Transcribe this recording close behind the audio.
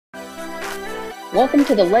Welcome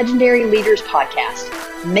to the Legendary Leaders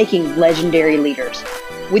Podcast, Making Legendary Leaders,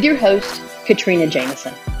 with your host, Katrina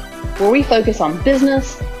Jameson, where we focus on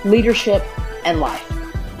business, leadership, and life.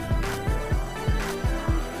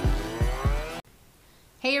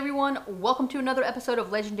 Hey everyone, welcome to another episode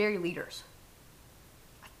of Legendary Leaders.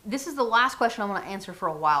 This is the last question I'm going to answer for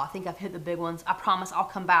a while. I think I've hit the big ones. I promise I'll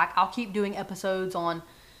come back. I'll keep doing episodes on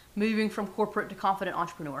moving from corporate to confident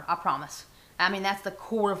entrepreneur. I promise. I mean, that's the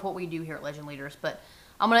core of what we do here at Legend Leaders. But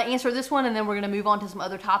I'm going to answer this one and then we're going to move on to some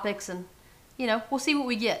other topics and, we'll see what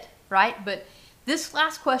we get, right? But this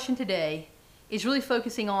last question today is really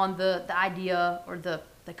focusing on the idea or the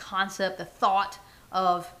concept, the thought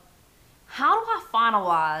of how do I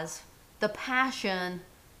finalize the passion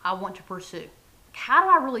I want to pursue? How do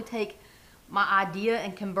I really take my idea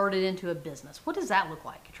and convert it into a business? What does that look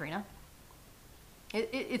like, Katrina?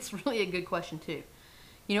 It's really a good question too.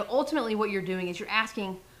 Ultimately what you're doing is you're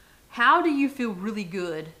asking, how do you feel really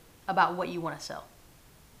good about what you want to sell?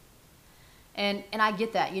 And I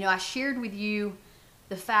get that. I shared with you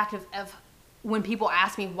the fact of when people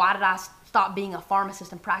ask me, why did I stop being a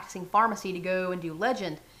pharmacist and practicing pharmacy to go and do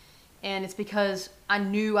Legend? And it's because I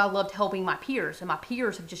knew I loved helping my peers, and my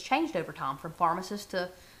peers have just changed over time from pharmacists to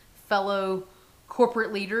fellow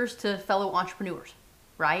corporate leaders to fellow entrepreneurs,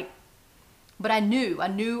 right? But I knew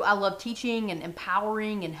I loved teaching and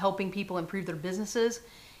empowering and helping people improve their businesses,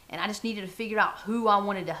 and I just needed to figure out who I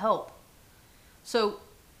wanted to help. So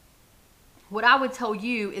what I would tell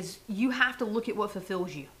you is you have to look at what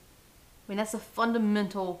fulfills you. I mean, that's a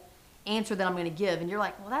fundamental answer that I'm going to give. And you're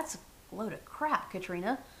like, well, that's a load of crap,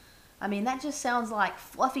 Katrina. I mean, that just sounds like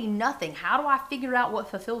fluffy nothing. How do I figure out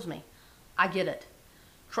what fulfills me? I get it.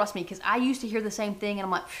 Trust me, because I used to hear the same thing, and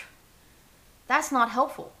I'm like, that's not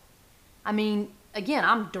helpful. I mean, again,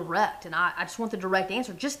 I'm direct, and I just want the direct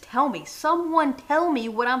answer. Just tell me. Someone tell me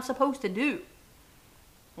what I'm supposed to do.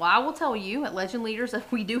 Well, I will tell you at Legend Leaders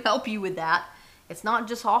that we do help you with that. It's not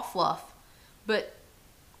just all fluff. But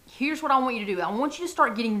here's what I want you to do. I want you to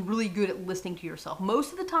start getting really good at listening to yourself.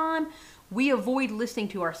 Most of the time, we avoid listening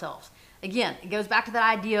to ourselves. Again, it goes back to that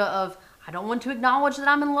idea of I don't want to acknowledge that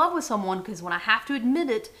I'm in love with someone, because when I have to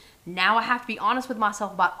admit it, now I have to be honest with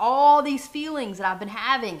myself about all these feelings that I've been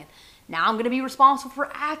having. Now I'm going to be responsible for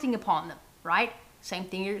acting upon them, right? Same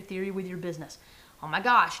thing, theory with your business. Oh my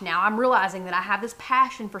gosh, now I'm realizing that I have this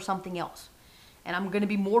passion for something else, and I'm going to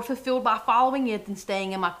be more fulfilled by following it than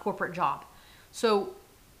staying in my corporate job. So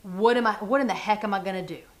what in the heck am I going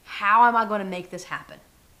to do? How am I going to make this happen?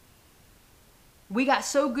 We got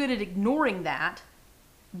so good at ignoring that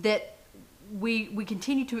we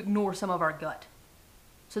continue to ignore some of our gut.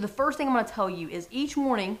 So the first thing I'm going to tell you is each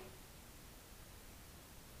morning,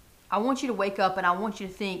 I want you to wake up and I want you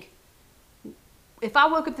to think, if I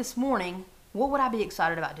woke up this morning, what would I be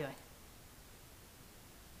excited about doing?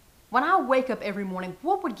 When I wake up every morning,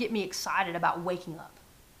 what would get me excited about waking up?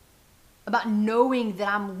 About knowing that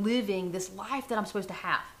I'm living this life that I'm supposed to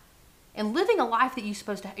have. And living a life that you're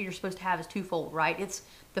supposed to have is twofold, right? It's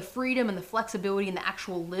the freedom and the flexibility and the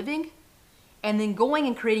actual living, and then going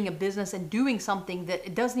and creating a business and doing something that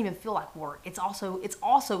it doesn't even feel like work. It's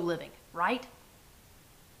also living, right?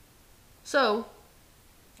 So,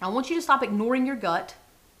 I want you to stop ignoring your gut.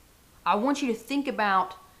 I want you to think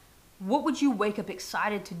about, what would you wake up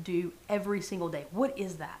excited to do every single day? What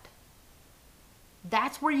is that?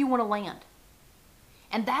 That's where you want to land.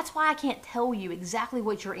 And that's why I can't tell you exactly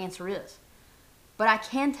what your answer is. But I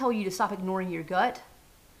can tell you to stop ignoring your gut.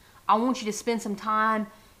 I want you to spend some time,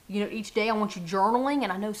 each day. I want you journaling.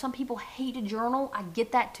 And I know some people hate to journal. I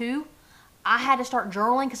get that too. I had to start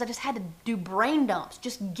journaling because I just had to do brain dumps.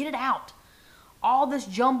 Just get it out. All this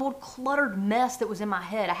jumbled, cluttered mess that was in my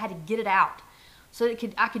head, I had to get it out so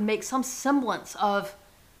that I could make some semblance of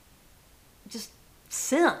just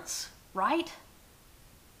sense, right?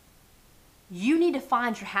 You need to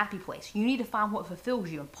find your happy place. You need to find what fulfills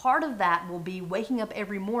you. And part of that will be waking up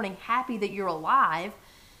every morning happy that you're alive.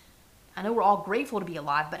 I know we're all grateful to be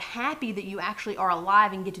alive, but happy that you actually are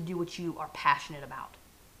alive and get to do what you are passionate about.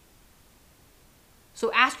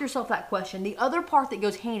 So ask yourself that question. The other part that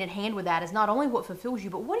goes hand in hand with that is not only what fulfills you,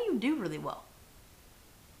 but what do you do really well?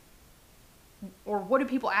 Or what do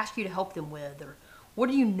people ask you to help them with? Or what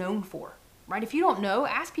are you known for? Right? If you don't know,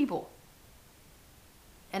 ask people.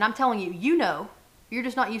 And I'm telling you, you're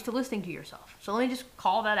just not used to listening to yourself. So let me just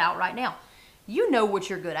call that out right now. You know what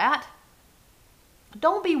you're good at.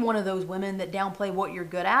 Don't be one of those women that downplay what you're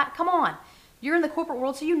good at. Come on. You're in the corporate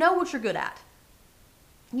world, so you know what you're good at.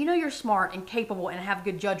 You know you're smart and capable and have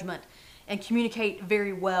good judgment and communicate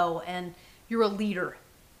very well and you're a leader.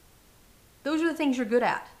 Those are the things you're good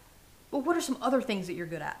at. But what are some other things that you're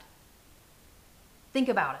good at? Think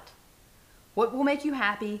about it. What will make you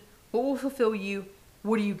happy? What will fulfill you?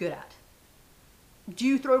 What are you good at? Do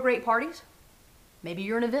you throw great parties? Maybe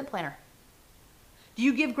you're an event planner. Do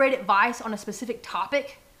you give great advice on a specific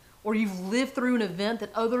topic? Or you've lived through an event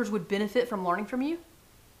that others would benefit from learning from you?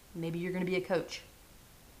 Maybe you're going to be a coach.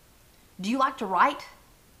 Do you like to write?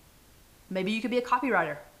 Maybe you could be a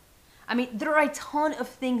copywriter. I mean, there are a ton of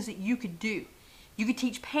things that you could do. You could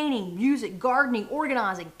teach painting, music, gardening,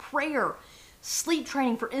 organizing, prayer, sleep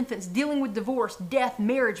training for infants, dealing with divorce, death,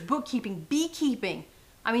 marriage, bookkeeping, beekeeping.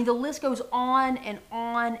 I mean, the list goes on and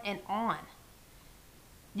on and on.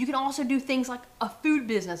 You can also do things like a food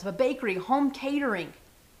business, a bakery, home catering,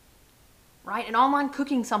 right? An online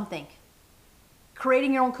cooking something,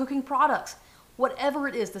 creating your own cooking products. Whatever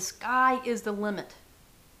it is, the sky is the limit.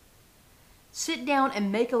 Sit down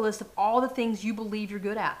and make a list of all the things you believe you're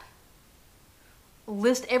good at.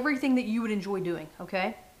 List everything that you would enjoy doing,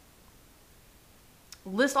 okay?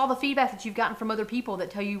 List all the feedback that you've gotten from other people that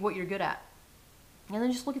tell you what you're good at. And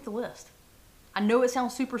then just look at the list. I know it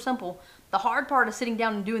sounds super simple. The hard part is sitting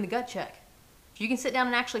down and doing the gut check. If you can sit down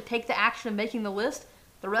and actually take the action of making the list,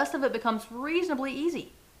 the rest of it becomes reasonably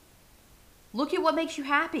easy. Look at what makes you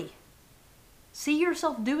happy. See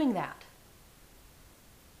yourself doing that.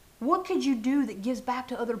 What could you do that gives back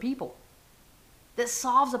to other people? That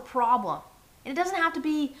solves a problem? And it doesn't have to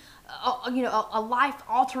be a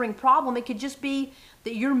life-altering problem. It could just be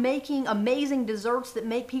that you're making amazing desserts that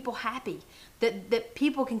make people happy. That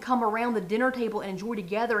people can come around the dinner table and enjoy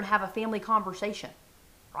together and have a family conversation.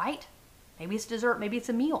 Right? Maybe it's dessert. Maybe it's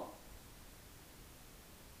a meal.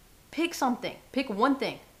 Pick something. Pick one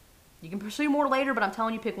thing. You can pursue more later, but I'm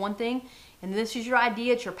telling you, pick one thing. And this is your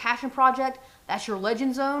idea. It's your passion project. That's your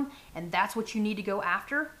legend zone. And that's what you need to go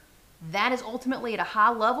after. That is ultimately at a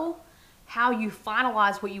high level how you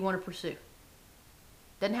finalize what you want to pursue.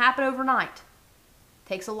 Doesn't happen overnight.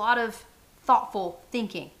 Takes a lot of thoughtful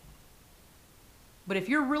thinking. But if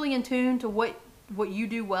you're really in tune to what you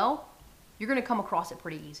do well, you're going to come across it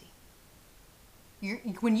pretty easy.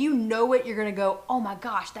 When you know it, you're going to go, oh my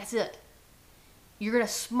gosh, that's it. You're going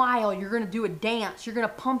to smile. You're going to do a dance. You're going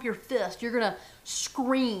to pump your fist. You're going to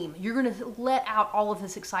scream. You're going to let out all of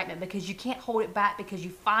this excitement because you can't hold it back because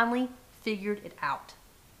you finally figured it out.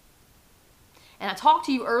 And I talked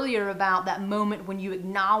to you earlier about that moment when you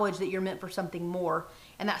acknowledge that you're meant for something more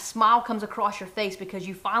and that smile comes across your face because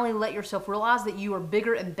you finally let yourself realize that you are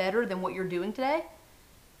bigger and better than what you're doing today.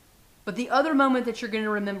 But the other moment that you're going to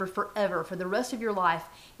remember forever, for the rest of your life,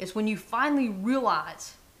 is when you finally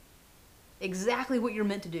realize exactly what you're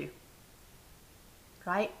meant to do.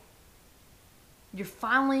 Right? You're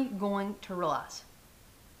finally going to realize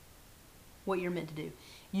what you're meant to do.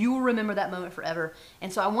 You will remember that moment forever.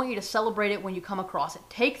 And so I want you to celebrate it when you come across it.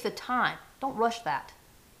 Take the time. Don't rush that.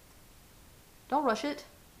 Don't rush it.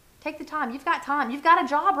 Take the time. You've got time. You've got a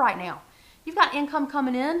job right now. You've got income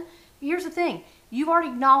coming in. Here's the thing. You've already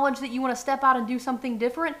acknowledged that you want to step out and do something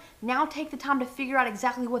different. Now take the time to figure out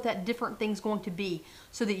exactly what that different thing's going to be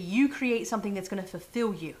so that you create something that's going to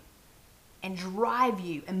fulfill you and drive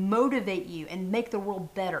you and motivate you and make the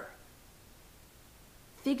world better.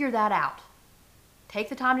 Figure that out. Take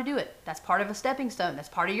the time to do it. That's part of a stepping stone. That's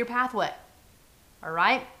part of your pathway. All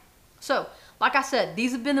right? So, like I said,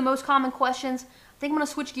 these have been the most common questions. I think I'm going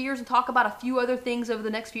to switch gears and talk about a few other things over the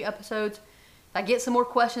next few episodes. If I get some more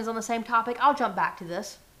questions on the same topic, I'll jump back to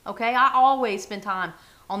this. Okay? I always spend time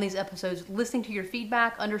on these episodes listening to your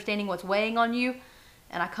feedback, understanding what's weighing on you,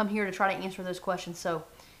 and I come here to try to answer those questions. So,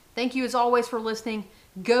 thank you as always for listening.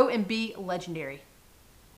 Go and be legendary.